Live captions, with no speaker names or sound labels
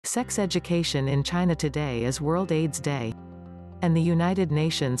Sex education in China today is World AIDS Day. And the United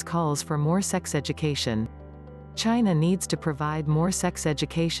Nations calls for more sex education. China needs to provide more sex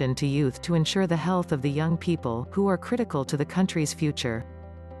education to youth to ensure the health of the young people, who are critical to the country's future.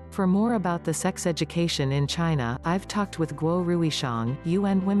 For more about the sex education in China, I've talked with Guo Ruishang,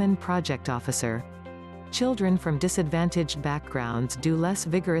 UN Women Project Officer. Children from disadvantaged backgrounds do less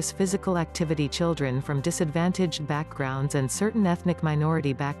vigorous physical activity. Children from disadvantaged backgrounds and certain ethnic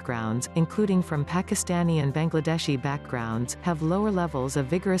minority backgrounds, including from Pakistani and Bangladeshi backgrounds, have lower levels of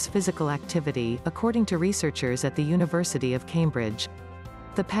vigorous physical activity, according to researchers at the University of Cambridge.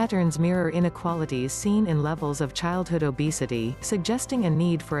 The patterns mirror inequalities seen in levels of childhood obesity, suggesting a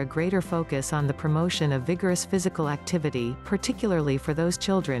need for a greater focus on the promotion of vigorous physical activity, particularly for those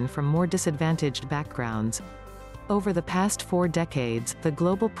children from more disadvantaged backgrounds. Over the past 4 decades, the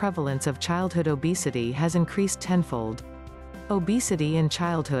global prevalence of childhood obesity has increased tenfold. Obesity in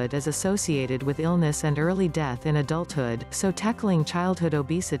childhood is associated with illness and early death in adulthood, so tackling childhood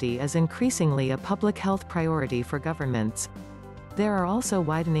obesity is increasingly a public health priority for governments. There are also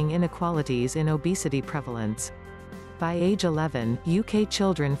widening inequalities in obesity prevalence. By age 11, UK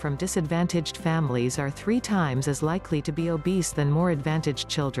children from disadvantaged families are 3 times as likely to be obese than more advantaged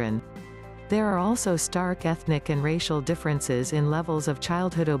children. There are also stark ethnic and racial differences in levels of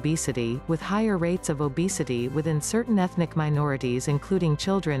childhood obesity, with higher rates of obesity within certain ethnic minorities including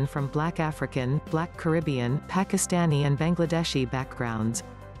children from Black African, Black Caribbean, Pakistani and Bangladeshi backgrounds.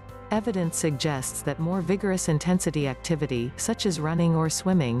 Evidence suggests that more vigorous intensity activity, such as running or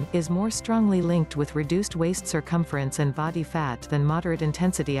swimming, is more strongly linked with reduced waist circumference and body fat than moderate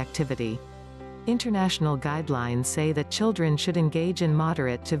intensity activity. International guidelines say that children should engage in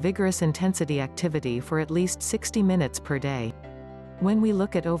moderate to vigorous intensity activity for at least 60 minutes per day. When we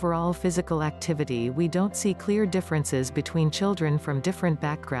look at overall physical activity, we don't see clear differences between children from different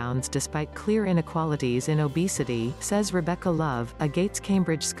backgrounds despite clear inequalities in obesity, says Rebecca Love, a Gates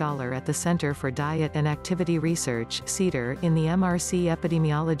Cambridge scholar at the Center for Diet and Activity Research (CEDAR) in the MRC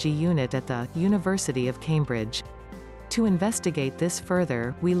Epidemiology Unit at the University of Cambridge. To investigate this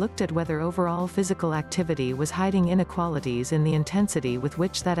further, we looked at whether overall physical activity was hiding inequalities in the intensity with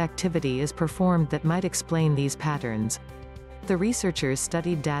which that activity is performed that might explain these patterns. The researchers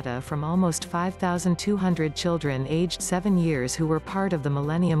studied data from almost 5,200 children aged 7 years who were part of the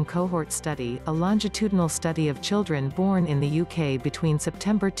Millennium Cohort Study, a longitudinal study of children born in the UK between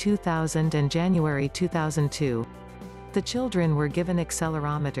September 2000 and January 2002. The children were given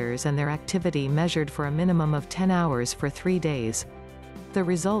accelerometers and their activity measured for a minimum of 10 hours for 3 days. The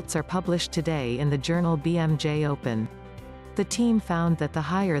results are published today in the journal BMJ Open. The team found that the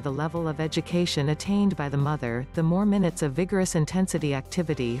higher the level of education attained by the mother, the more minutes of vigorous intensity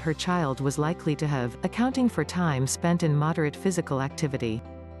activity her child was likely to have, accounting for time spent in moderate physical activity.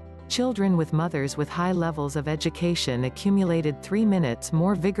 Children with mothers with high levels of education accumulated 3 minutes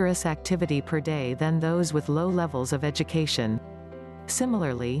more vigorous activity per day than those with low levels of education.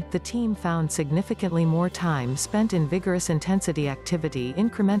 Similarly, the team found significantly more time spent in vigorous intensity activity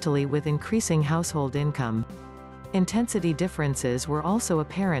incrementally with increasing household income. Intensity differences were also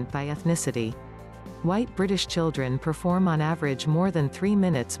apparent by ethnicity. White British children perform on average more than 3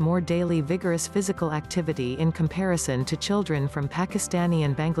 minutes more daily vigorous physical activity in comparison to children from Pakistani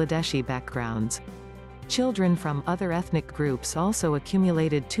and Bangladeshi backgrounds. Children from other ethnic groups also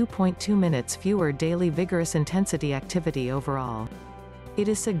accumulated 2.2 minutes fewer daily vigorous intensity activity overall. It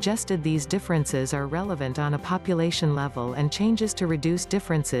is suggested these differences are relevant on a population level, and changes to reduce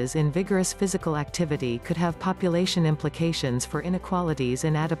differences in vigorous physical activity could have population implications for inequalities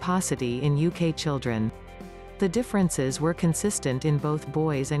in adiposity in UK children. The differences were consistent in both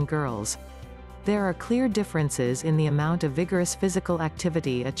boys and girls. There are clear differences in the amount of vigorous physical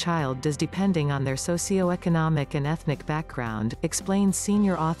activity a child does depending on their socioeconomic and ethnic background, explains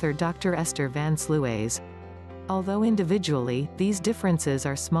senior author Dr. Esther van Sluys. Although individually, these differences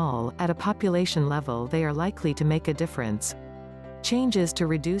are small, at a population level they are likely to make a difference. Changes to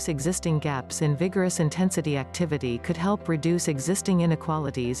reduce existing gaps in vigorous intensity activity could help reduce existing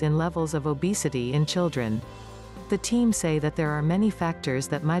inequalities in levels of obesity in children. The team say that there are many factors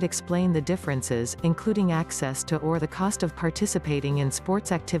that might explain the differences, including access to or the cost of participating in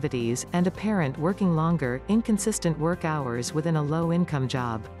sports activities, and a parent working longer, inconsistent work hours within a low-income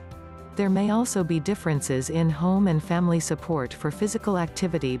job. There may also be differences in home and family support for physical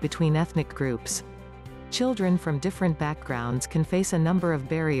activity between ethnic groups. Children from different backgrounds can face a number of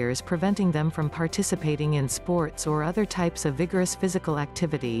barriers preventing them from participating in sports or other types of vigorous physical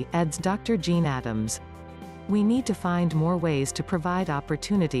activity, adds Dr. Jean Adams. We need to find more ways to provide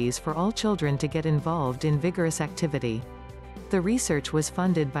opportunities for all children to get involved in vigorous activity. The research was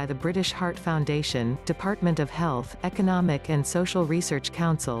funded by the British Heart Foundation, Department of Health, Economic and Social Research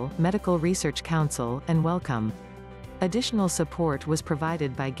Council, Medical Research Council, and Wellcome. Additional support was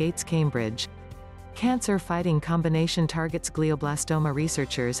provided by Gates Cambridge. Cancer-fighting combination targets. Glioblastoma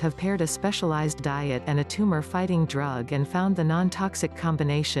researchers have paired a specialized diet and a tumor-fighting drug and found the non-toxic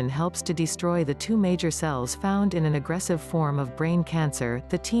combination helps to destroy the two major cells found in an aggressive form of brain cancer,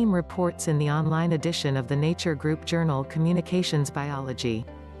 the team reports in the online edition of the Nature Group journal Communications Biology.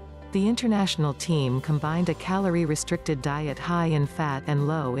 The international team combined a calorie-restricted diet high in fat and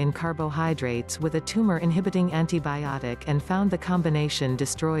low in carbohydrates with a tumor-inhibiting antibiotic and found the combination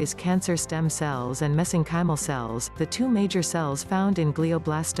destroys cancer stem cells and mesenchymal cells, the two major cells found in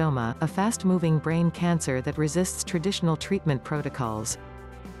glioblastoma, a fast-moving brain cancer that resists traditional treatment protocols.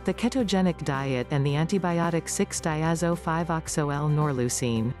 The ketogenic diet and the antibiotic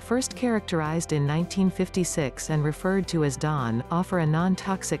 6-diazo-5-oxo-L-norlucine, first characterized in 1956 and referred to as DAWN, offer a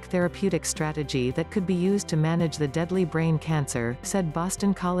non-toxic therapeutic strategy that could be used to manage the deadly brain cancer, said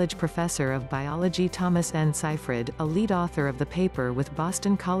Boston College professor of biology Thomas N. Seyfried, a lead author of the paper with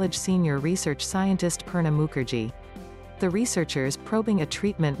Boston College senior research scientist Purna Mukherjee. The researchers, probing a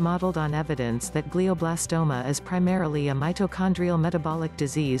treatment modeled on evidence that glioblastoma is primarily a mitochondrial metabolic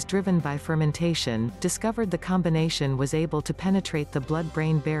disease driven by fermentation, discovered the combination was able to penetrate the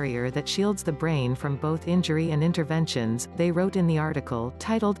blood-brain barrier that shields the brain from both injury and interventions, they wrote in the article,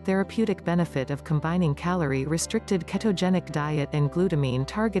 titled Therapeutic Benefit of Combining Calorie-Restricted Ketogenic Diet and Glutamine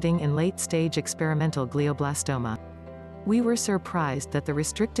Targeting in Late-Stage Experimental Glioblastoma. We were surprised that the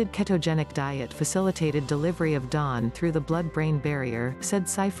restricted ketogenic diet facilitated delivery of DAWN through the blood-brain barrier, said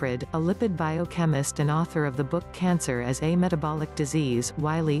Seyfried, a lipid biochemist and author of the book Cancer as a Metabolic Disease,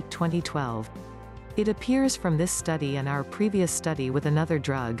 Wiley, 2012. It appears from this study and our previous study with another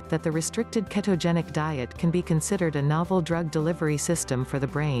drug, that the restricted ketogenic diet can be considered a novel drug delivery system for the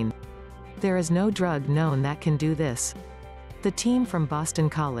brain. There is no drug known that can do this. The team from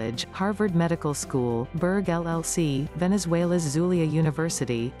Boston College, Harvard Medical School, Berg LLC, Venezuela's Zulia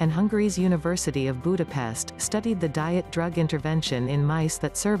University, and Hungary's University of Budapest, studied the diet-drug intervention in mice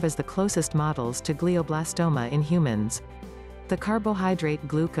that serve as the closest models to glioblastoma in humans. The carbohydrate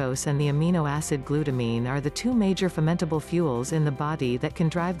glucose and the amino acid glutamine are the two major fermentable fuels in the body that can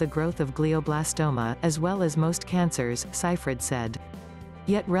drive the growth of glioblastoma, as well as most cancers, Seyfried said.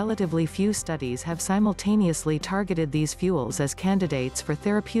 Yet relatively few studies have simultaneously targeted these fuels as candidates for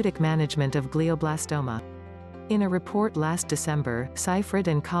therapeutic management of glioblastoma. In a report last December, Seyfried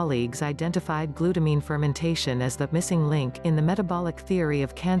and colleagues identified glutamine fermentation as the missing link in the metabolic theory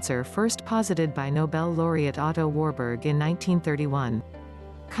of cancer first posited by Nobel laureate Otto Warburg in 1931.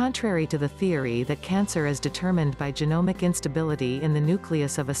 Contrary to the theory that cancer is determined by genomic instability in the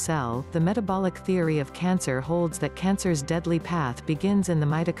nucleus of a cell, the metabolic theory of cancer holds that cancer's deadly path begins in the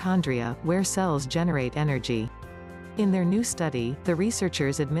mitochondria, where cells generate energy. In their new study, the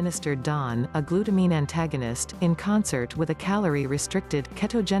researchers administered DAWN, a glutamine antagonist, in concert with a calorie-restricted,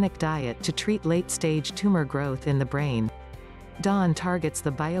 ketogenic diet to treat late-stage tumor growth in the brain. DAWN targets the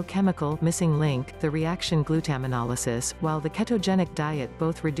biochemical missing link, the reaction glutaminolysis, while the ketogenic diet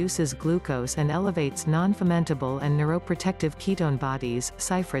both reduces glucose and elevates non-fermentable and neuroprotective ketone bodies,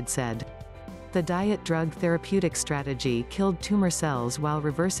 Seyfried said. The diet-drug therapeutic strategy killed tumor cells while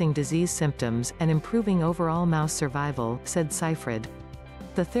reversing disease symptoms and improving overall mouse survival, said Seyfried.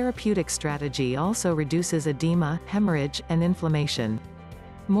 The therapeutic strategy also reduces edema, hemorrhage, and inflammation.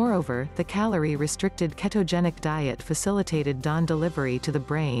 Moreover, the calorie-restricted ketogenic diet facilitated DAWN delivery to the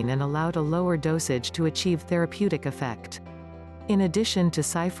brain and allowed a lower dosage to achieve therapeutic effect. In addition to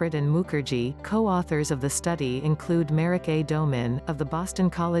Seyfried and Mukherjee, co-authors of the study include Marek A. Domin, of the Boston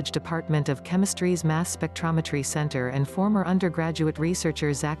College Department of Chemistry's Mass Spectrometry Center and former undergraduate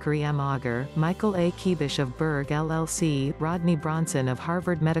researcher Zachary M. Auger, Michael A. Kibish of Berg LLC, Rodney Bronson of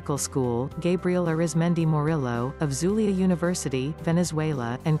Harvard Medical School, Gabriel Arizmendi Morillo, of Zulia University,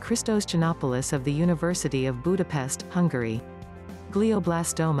 Venezuela, and Christos Giannopoulos of the University of Budapest, Hungary.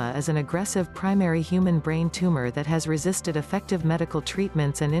 Glioblastoma is an aggressive primary human brain tumor that has resisted effective medical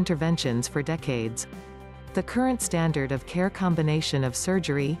treatments and interventions for decades. The current standard of care combination of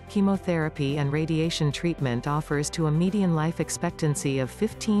surgery, chemotherapy and radiation treatment offers to a median life expectancy of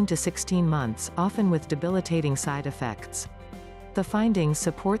 15 to 16 months, often with debilitating side effects. The findings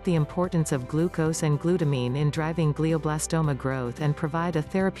support the importance of glucose and glutamine in driving glioblastoma growth and provide a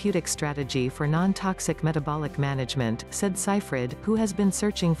therapeutic strategy for non-toxic metabolic management, said Seyfried, who has been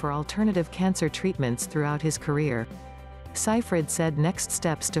searching for alternative cancer treatments throughout his career. Seyfried said next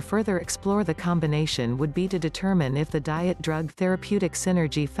steps to further explore the combination would be to determine if the diet-drug therapeutic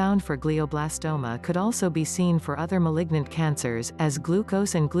synergy found for glioblastoma could also be seen for other malignant cancers, as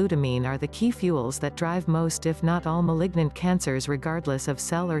glucose and glutamine are the key fuels that drive most if not all malignant cancers regardless of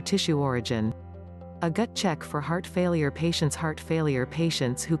cell or tissue origin. A gut check for heart failure patients. Heart failure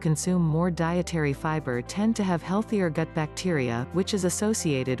patients who consume more dietary fiber tend to have healthier gut bacteria, which is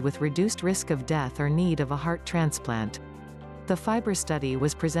associated with reduced risk of death or need of a heart transplant. The fiber study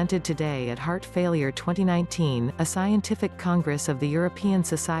was presented today at Heart Failure 2019, a scientific congress of the European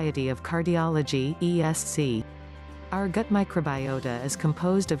Society of Cardiology (ESC). Our gut microbiota is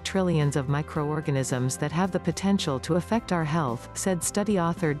composed of trillions of microorganisms that have the potential to affect our health, said study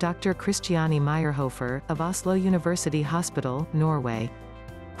author Dr. Christiane Meyerhofer, of Oslo University Hospital, Norway.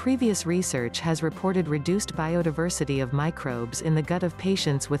 Previous research has reported reduced biodiversity of microbes in the gut of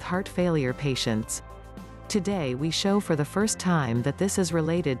patients with heart failure patients. Today we show for the first time that this is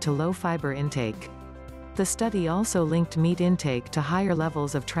related to low fiber intake. The study also linked meat intake to higher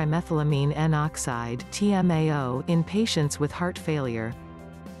levels of trimethylamine N-oxide (TMAO) in patients with heart failure.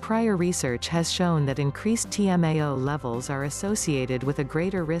 Prior research has shown that increased TMAO levels are associated with a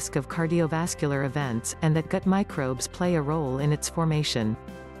greater risk of cardiovascular events, and that gut microbes play a role in its formation.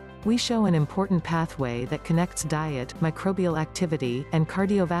 We show an important pathway that connects diet, microbial activity, and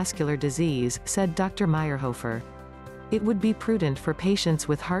cardiovascular disease, said Dr. Meyerhofer. It would be prudent for patients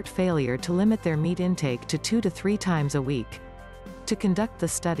with heart failure to limit their meat intake to 2 to 3 times a week. To conduct the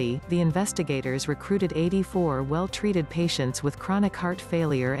study, the investigators recruited 84 well-treated patients with chronic heart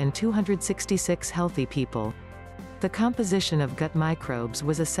failure and 266 healthy people. The composition of gut microbes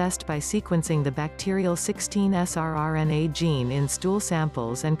was assessed by sequencing the bacterial 16S rRNA gene in stool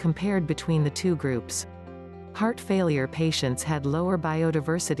samples and compared between the two groups. Heart failure patients had lower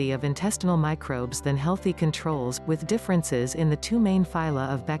biodiversity of intestinal microbes than healthy controls, with differences in the two main phyla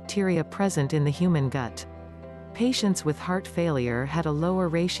of bacteria present in the human gut. Patients with heart failure had a lower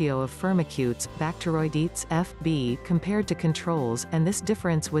ratio of firmicutes, Bacteroidetes (FB) compared to controls, and this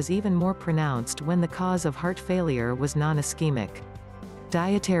difference was even more pronounced when the cause of heart failure was non-ischemic.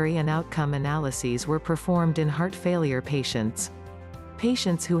 Dietary and outcome analyses were performed in heart failure patients.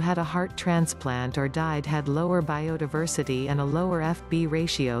 Patients who had a heart transplant or died had lower biodiversity and a lower FB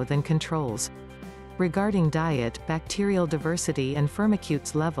ratio than controls. Regarding diet, bacterial diversity and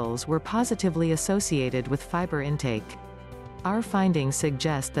firmicutes levels were positively associated with fiber intake. Our findings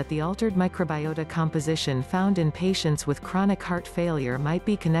suggest that the altered microbiota composition found in patients with chronic heart failure might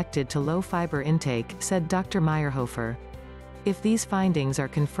be connected to low fiber intake, said Dr. Meyerhofer. If these findings are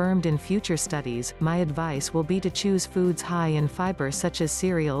confirmed in future studies, my advice will be to choose foods high in fiber such as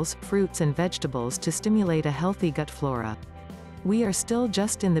cereals, fruits and vegetables to stimulate a healthy gut flora. We are still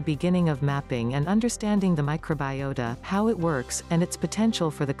just in the beginning of mapping and understanding the microbiota, how it works, and its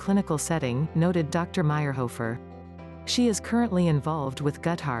potential for the clinical setting, noted Dr. Meyerhofer. She is currently involved with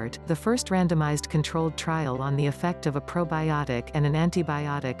GutHeart, the first randomized controlled trial on the effect of a probiotic and an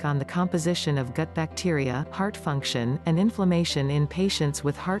antibiotic on the composition of gut bacteria, heart function, and inflammation in patients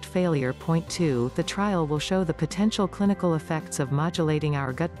with heart failure. Point 2. The trial will show the potential clinical effects of modulating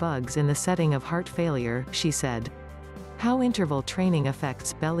our gut bugs in the setting of heart failure, she said. How interval training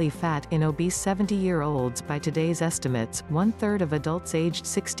affects belly fat in obese 70-year-olds. By today's estimates, 1/3 of adults aged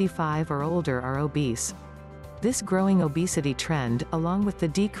 65 or older are obese. This growing obesity trend, along with the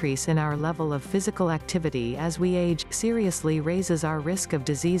decrease in our level of physical activity as we age, seriously raises our risk of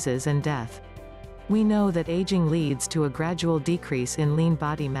diseases and death. We know that aging leads to a gradual decrease in lean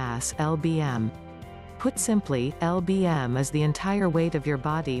body mass, LBM. Put simply, LBM is the entire weight of your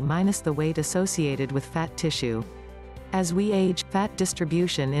body minus the weight associated with fat tissue. As we age, fat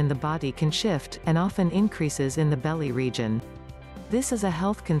distribution in the body can shift, and often increases in the belly region. This is a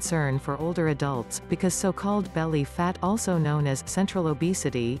health concern for older adults, because so-called belly fat, also known as central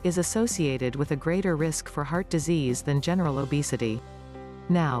obesity, is associated with a greater risk for heart disease than general obesity.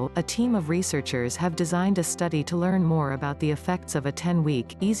 Now, a team of researchers have designed a study to learn more about the effects of a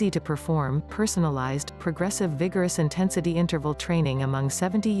 10-week, easy-to-perform, personalized, progressive vigorous intensity interval training among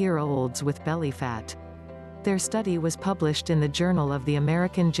 70-year-olds with belly fat. Their study was published in the Journal of the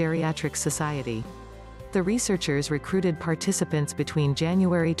American Geriatric Society. The researchers recruited participants between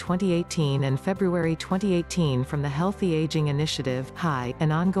January 2018 and February 2018 from the Healthy Aging Initiative (HI),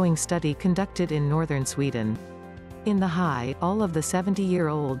 an ongoing study conducted in northern Sweden. In the HI, all of the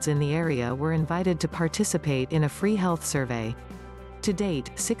 70-year-olds in the area were invited to participate in a free health survey. To date,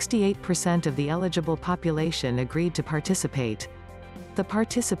 68% of the eligible population agreed to participate. The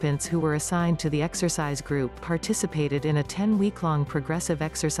participants who were assigned to the exercise group participated in a 10-week-long progressive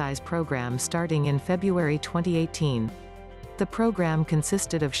exercise program starting in February 2018. The program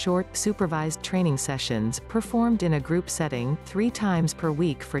consisted of short, supervised training sessions, performed in a group setting, 3 times per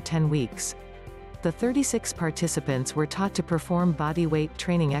week for 10 weeks. The 36 participants were taught to perform body weight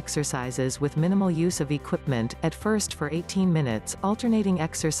training exercises with minimal use of equipment, at first for 18 minutes, alternating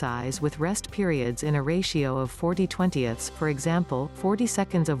exercise with rest periods in a ratio of 40/20, for example, 40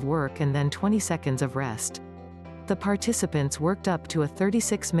 seconds of work and then 20 seconds of rest. The participants worked up to a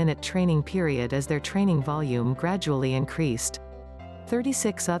 36-minute training period as their training volume gradually increased.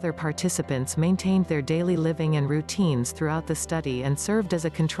 36 other participants maintained their daily living and routines throughout the study and served as a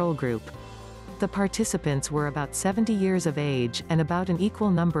control group. The participants were about 70 years of age, and about an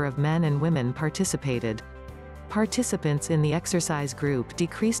equal number of men and women participated. Participants in the exercise group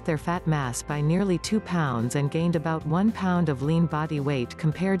decreased their fat mass by nearly 2 pounds and gained about 1 pound of lean body weight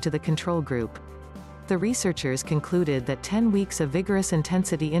compared to the control group. The researchers concluded that 10 weeks of vigorous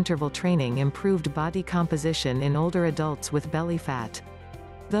intensity interval training improved body composition in older adults with belly fat.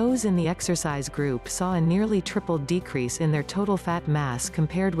 Those in the exercise group saw a nearly tripled decrease in their total fat mass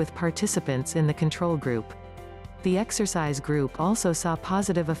compared with participants in the control group. The exercise group also saw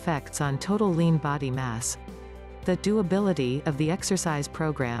positive effects on total lean body mass. The doability of the exercise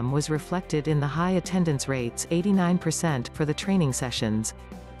program was reflected in the high attendance rates, 89% for the training sessions.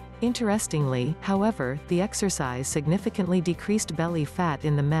 Interestingly, however, the exercise significantly decreased belly fat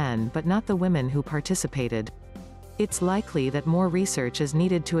in the men but not the women who participated. It's likely that more research is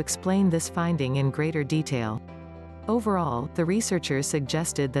needed to explain this finding in greater detail. Overall, the researchers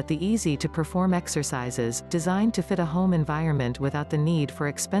suggested that the easy-to-perform exercises, designed to fit a home environment without the need for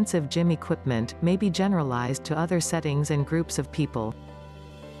expensive gym equipment, may be generalized to other settings and groups of people.